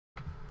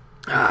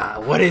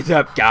What is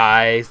up,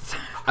 guys?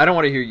 I don't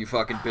want to hear you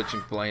fucking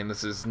bitching playing.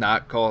 This is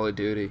not Call of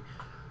Duty.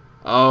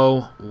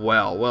 Oh,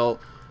 well,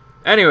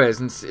 anyways,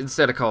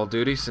 instead of Call of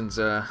Duty, since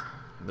there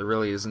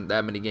really isn't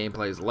that many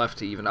gameplays left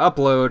to even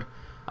upload,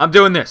 I'm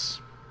doing this,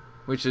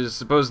 which is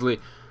supposedly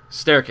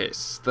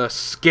Staircase, the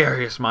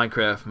scariest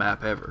Minecraft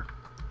map ever.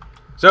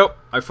 So,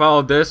 I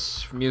followed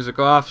this, music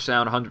off,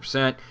 sound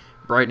 100%,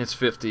 brightness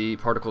 50,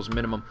 particles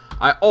minimum.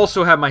 I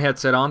also have my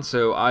headset on,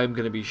 so I'm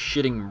going to be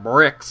shitting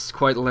bricks,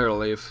 quite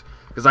literally,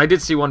 because I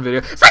did see one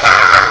video,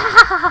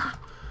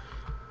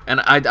 and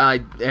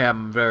I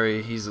am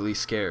very easily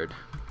scared.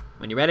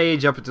 When you're ready,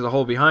 jump into the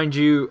hole behind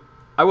you.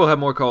 I will have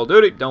more Call of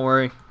Duty, don't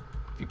worry.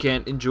 If you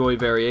can't enjoy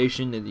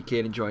variation and you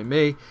can't enjoy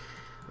me,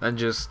 then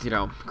just, you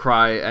know,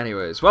 cry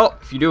anyways. Well,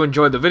 if you do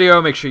enjoy the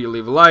video, make sure you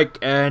leave a like,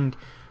 and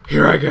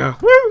here I go.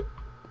 Woo!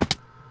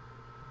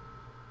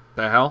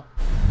 The hell?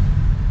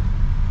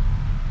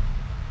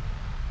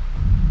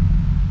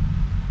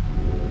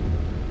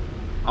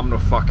 I'm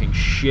gonna fucking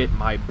shit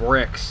my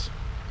bricks.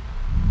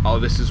 Oh,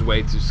 this is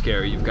way too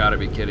scary. You've got to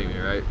be kidding me,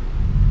 right?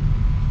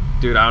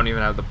 Dude, I don't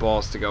even have the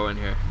balls to go in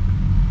here.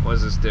 What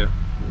does this do?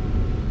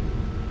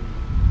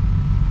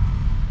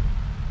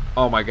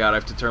 Oh my god, I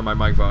have to turn my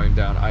mic volume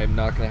down. I am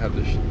not gonna have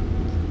the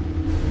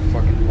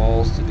fucking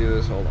balls to do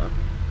this. Hold on.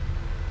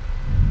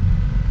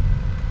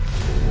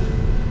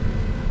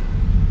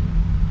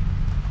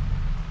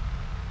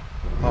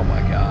 Oh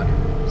my god.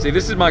 See,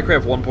 this is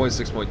Minecraft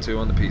 1.6.2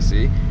 on the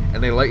PC,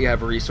 and they let you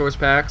have resource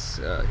packs.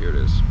 Here it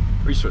is.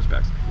 Resource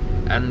packs.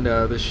 And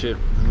this shit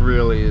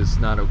really is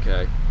not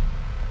okay.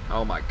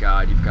 Oh my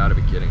god, you've got to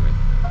be kidding me.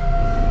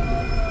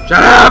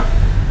 Shut up!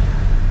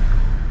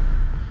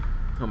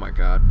 Oh my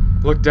god.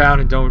 Look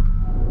down and don't,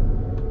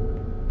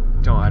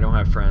 I don't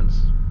have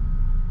friends.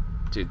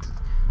 Dude,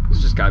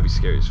 this just gotta be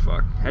scary as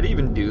fuck. How do you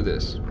even do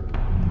this?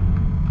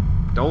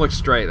 Don't look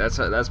straight.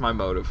 That's my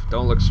motive.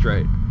 Don't look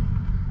straight.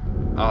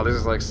 Oh, this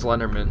is like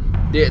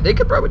Slenderman. Yeah, they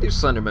could probably do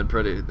Slenderman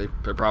pretty.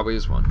 There probably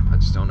is one. I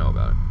just don't know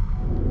about it.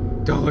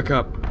 Don't look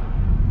up.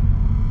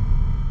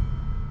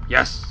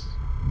 Yes.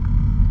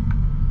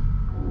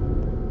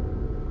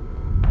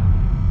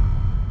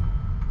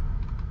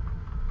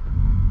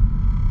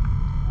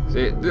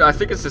 See, I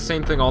think it's the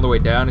same thing all the way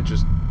down. It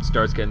just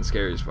starts getting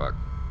scary as fuck.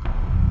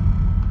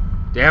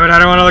 Damn it, I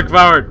don't want to look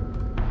forward.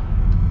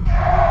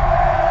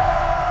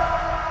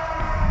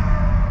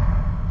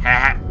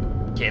 Haha.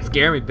 Can't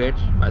scare me, bitch.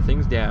 My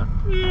thing's down.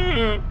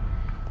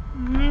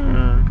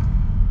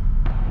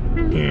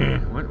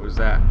 What was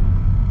that?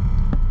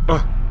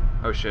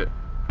 Oh shit.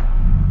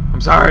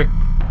 I'm sorry.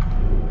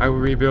 I will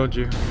rebuild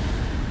you.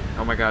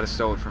 Oh my god, it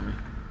stole it from me.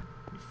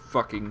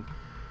 Fucking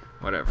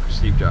whatever.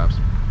 Steve Jobs.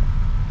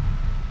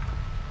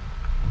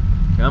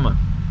 Come on.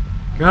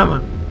 Come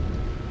on.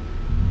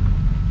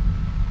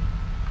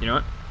 You know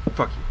what?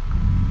 Fuck you.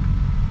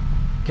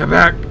 Come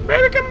back.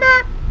 Baby, come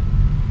back.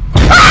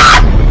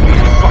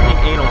 Fucking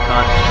anal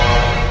cunt.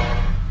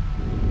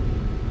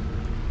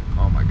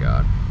 Oh my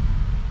god.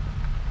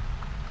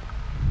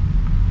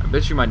 I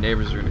bet you my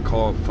neighbors are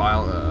gonna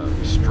file a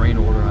restraint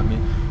order on me.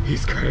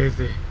 He's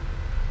crazy.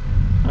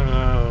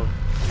 Oh.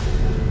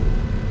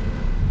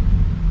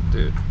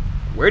 Dude,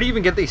 where do you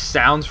even get these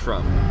sounds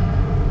from?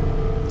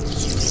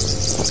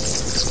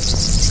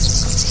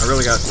 I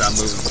really gotta stop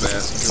moving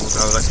fast. People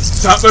probably like,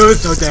 stop moving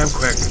so damn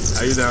quick.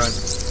 How you doing,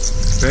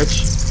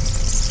 bitch?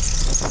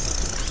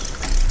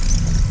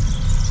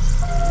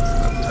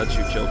 Don't touch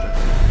you, children.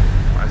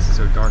 Why is it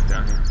so dark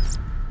down here?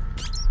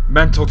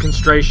 Mental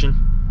constration.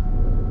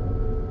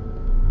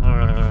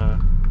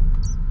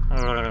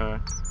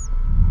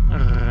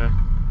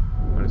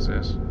 What is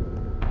this?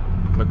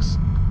 Looks.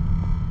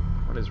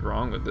 What is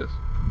wrong with this?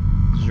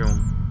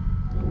 Zoom.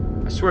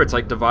 I swear it's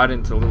like divided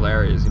into little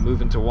areas. You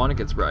move into one, it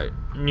gets bright.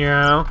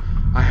 No,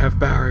 I have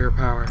barrier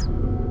power.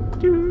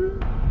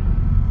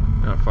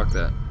 No, fuck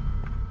that.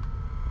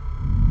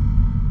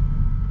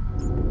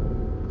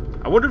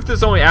 I wonder if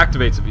this only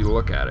activates if you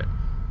look at it,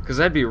 because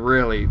that'd be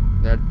really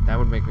that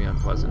would make me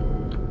unpleasant.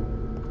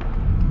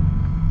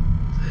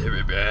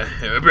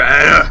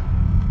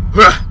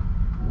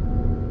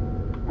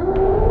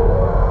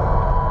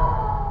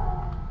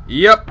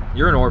 Yep,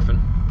 you're an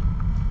orphan.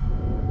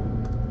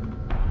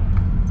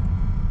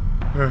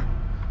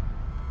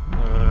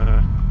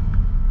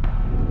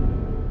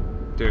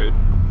 Dude,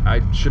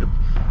 I should have.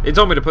 It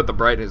told me to put the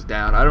brightness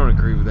down. I don't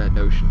agree with that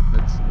notion.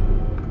 That's.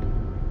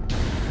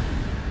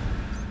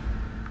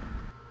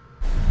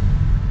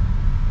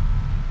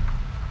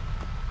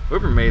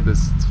 Whoever made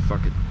this, it's a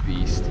fucking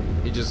beast.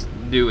 He just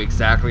knew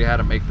exactly how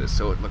to make this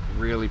so it looked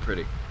really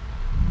pretty.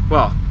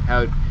 Well,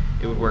 how it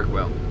would work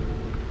well.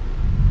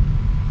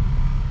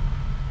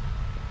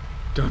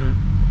 Dunna,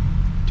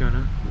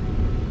 dunna,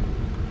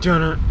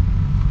 dunna.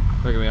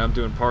 Look at me, I'm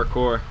doing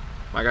parkour.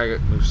 My guy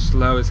moves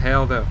slow as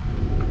hell, though.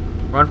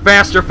 Run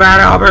faster, Fat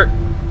Albert!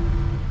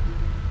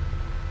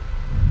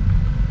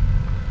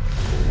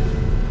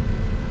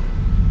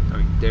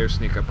 Don't you dare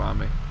sneak up on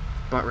me.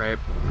 Butt rape.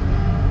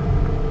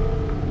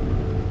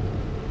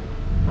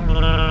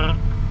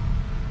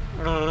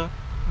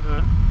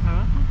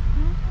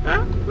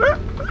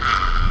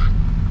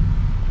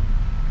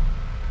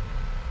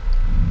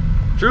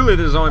 Truly,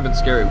 this has only been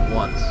scary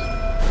once.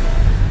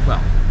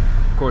 Well,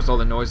 of course, all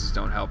the noises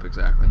don't help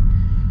exactly.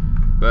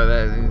 But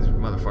this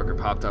motherfucker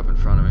popped up in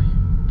front of me.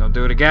 Don't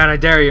do it again, I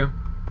dare you.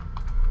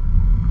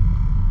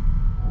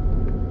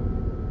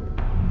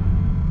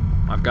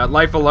 I've got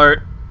life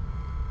alert.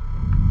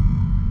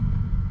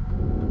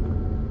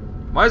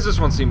 Why does this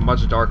one seem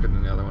much darker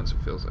than the other ones,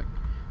 it feels like?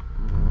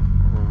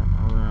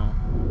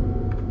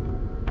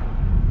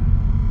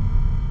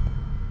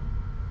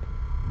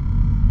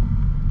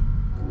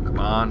 Come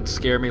on,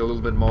 scare me a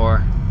little bit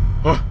more.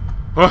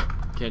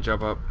 Can't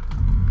jump up.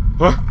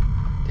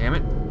 Damn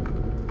it.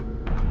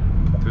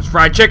 There's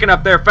fried chicken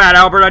up there, Fat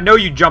Albert. I know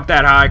you jumped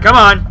that high. Come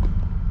on.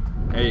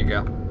 There you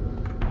go.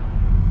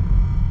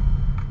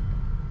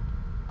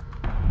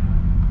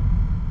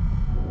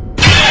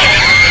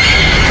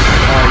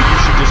 Oh, you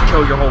should just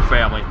kill your whole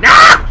family. No!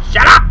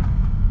 Shut up!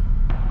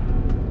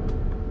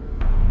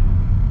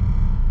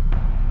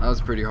 That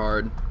was pretty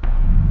hard.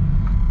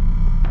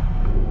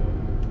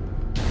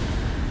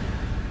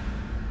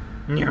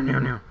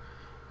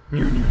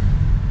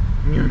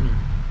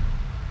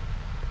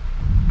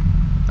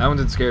 That one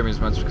didn't scare me as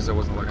much because I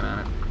wasn't looking at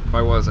it. If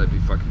I was, I'd be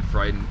fucking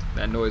frightened.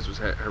 That noise was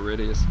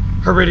horrendous.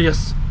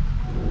 Horrendous!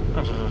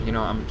 You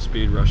know, I'm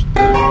speed rushing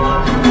through.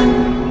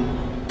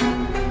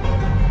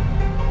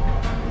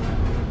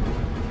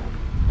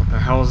 What the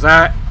hell is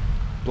that?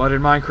 Blood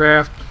in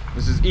Minecraft?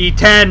 This is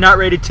E10, not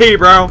rated T,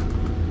 bro!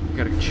 You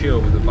gotta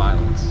chill with the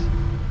violence.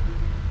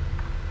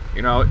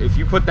 You know, if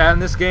you put that in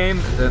this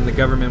game, then the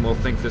government will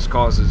think this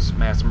causes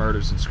mass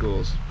murders in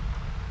schools.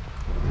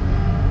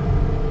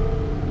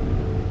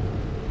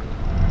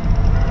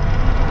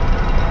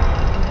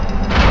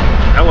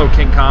 Hello,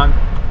 King Kong.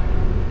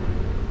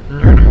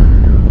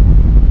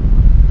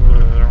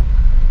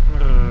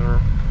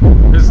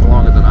 This is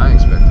longer than I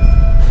expected.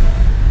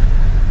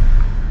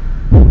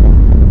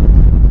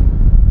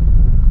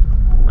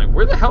 Like,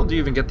 where the hell do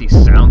you even get these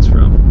sounds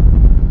from?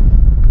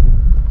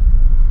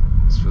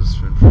 This was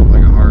from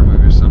like a horror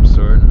movie of some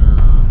sort.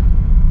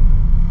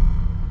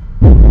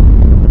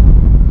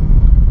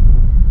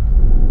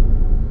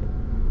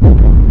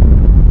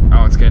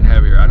 Oh, it's getting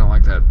heavier. I don't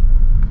like that.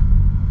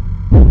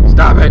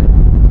 Stop it!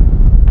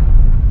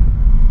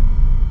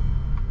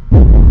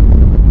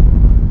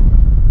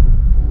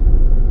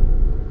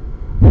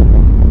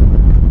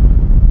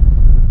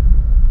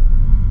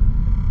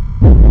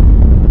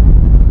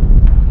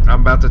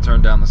 I'm about to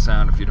turn down the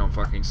sound if you don't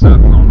fucking stop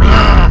going.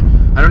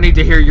 I don't need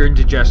to hear your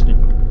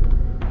indigestion.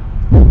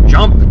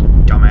 Jump, you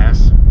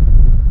dumbass.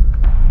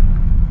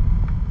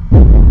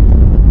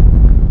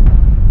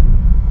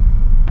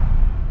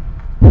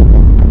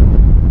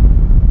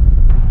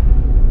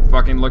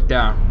 Fucking look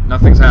down.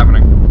 Nothing's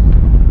happening.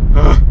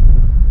 I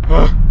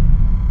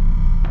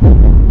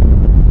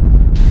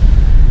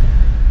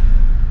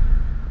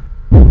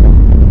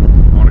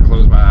want to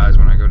close my eyes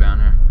when I go down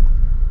here.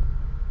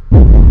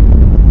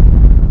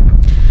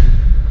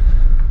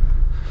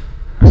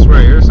 I swear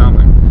I hear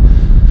something.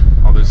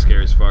 Oh, this is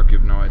scary as fuck. You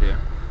have no idea.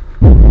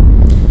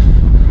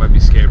 You might be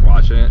scared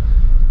watching it,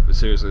 but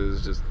seriously, this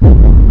is just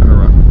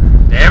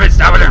damn it!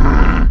 Stop it!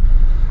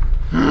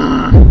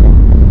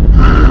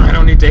 I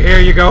don't need to hear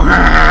you go.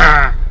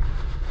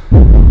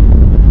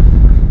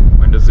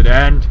 When does it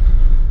end?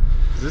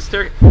 Is this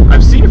stair?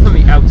 I've seen it from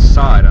the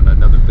outside on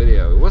another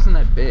video. It wasn't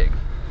that big.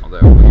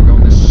 Although when you're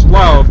going this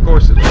slow, of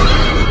course it is.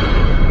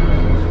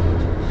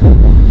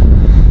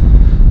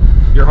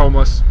 You're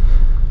homeless.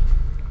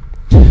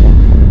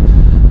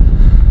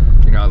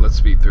 You know, let's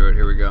speed through it.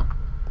 Here we go.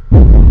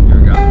 Here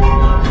we go.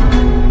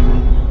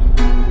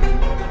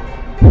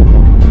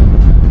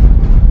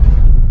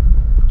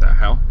 What the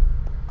hell?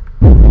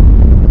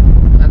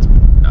 That's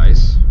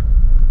nice.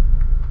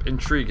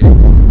 Intriguing.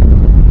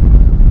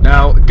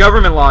 Now,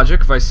 government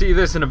logic, if I see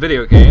this in a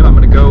video game, I'm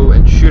gonna go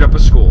and shoot up a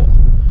school.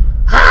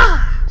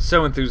 Ha!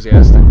 So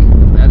enthusiastic.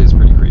 That is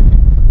pretty creepy.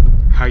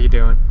 How you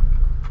doing?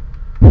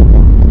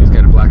 He's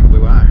got a black and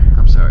blue eye.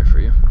 I'm sorry for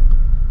you.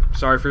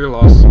 Sorry for your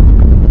loss.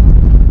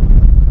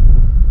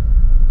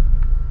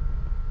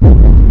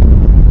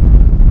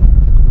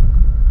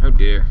 Oh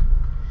dear.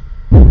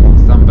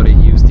 Somebody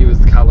used you as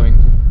the coloring.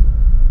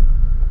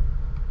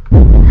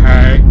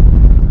 Hey.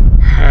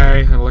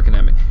 Hey. They're looking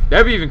at me.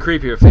 That'd be even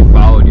creepier if they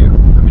followed you.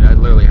 I mean, I'd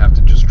literally have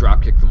to just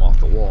drop kick them off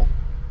the wall.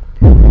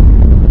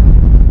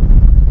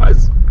 Why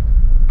is...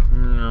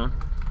 No.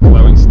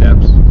 Glowing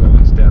steps.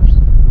 Glowing steps.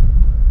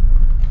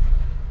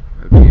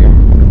 Oh dear.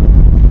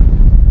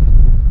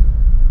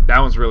 That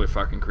one's really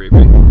fucking creepy.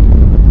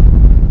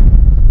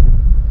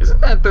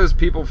 Isn't that those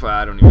people?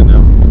 I don't even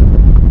know.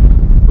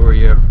 Who are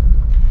you?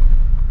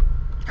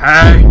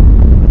 Hey!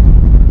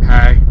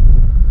 Hey!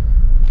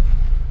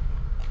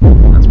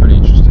 That's pretty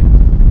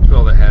interesting. Look at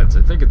all the heads.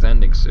 I think it's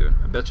ending soon.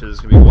 I bet you there's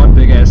gonna be one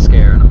big ass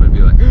scare and I'm gonna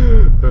be like,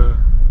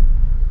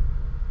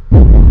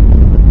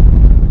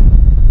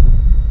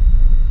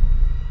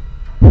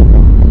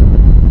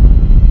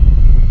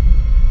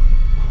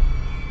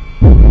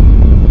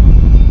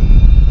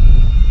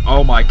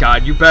 Oh my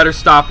god, you better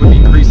stop with the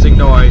increasing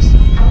noise.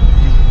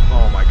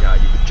 Oh my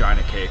god, you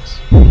vagina cakes.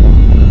 I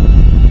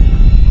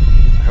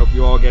hope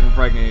you all get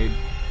impregnated.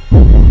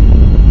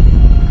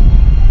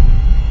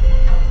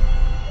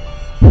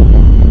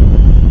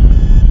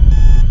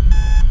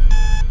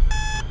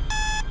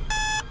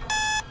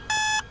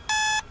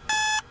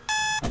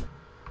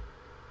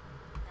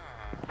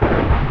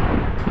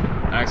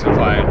 Thanks for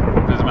playing.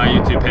 Visit my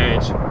YouTube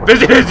page.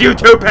 Visit his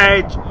YouTube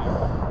page!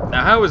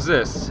 Now, how was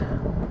this?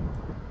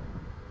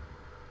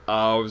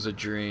 Oh, it was a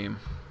dream.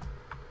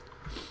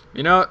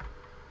 You know,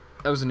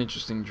 that was an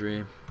interesting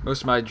dream.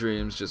 Most of my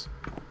dreams just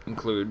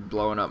include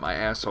blowing up my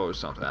asshole or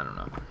something. I don't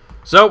know.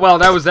 So, well,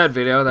 that was that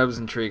video. That was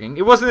intriguing.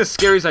 It wasn't as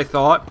scary as I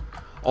thought.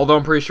 Although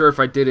I'm pretty sure if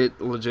I did it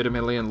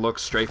legitimately and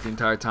looked straight the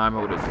entire time,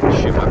 I would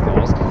have shit my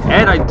balls.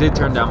 And I did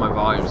turn down my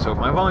volume. So if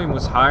my volume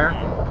was higher,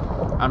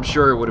 I'm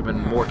sure it would have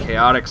been more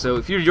chaotic. So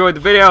if you enjoyed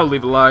the video,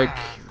 leave a like.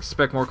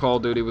 Expect more Call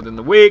of Duty within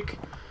the week.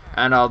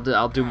 And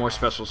I'll do more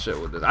special shit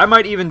with this. I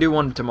might even do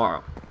one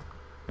tomorrow.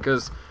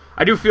 Because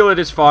I do feel it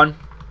is fun.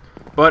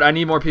 But I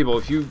need more people.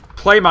 If you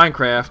play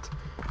Minecraft,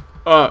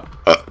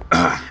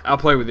 I'll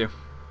play with you.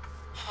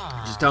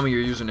 Just tell me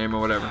your username or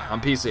whatever. On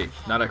PC,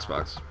 not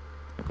Xbox.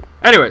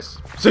 Anyways,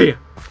 see ya.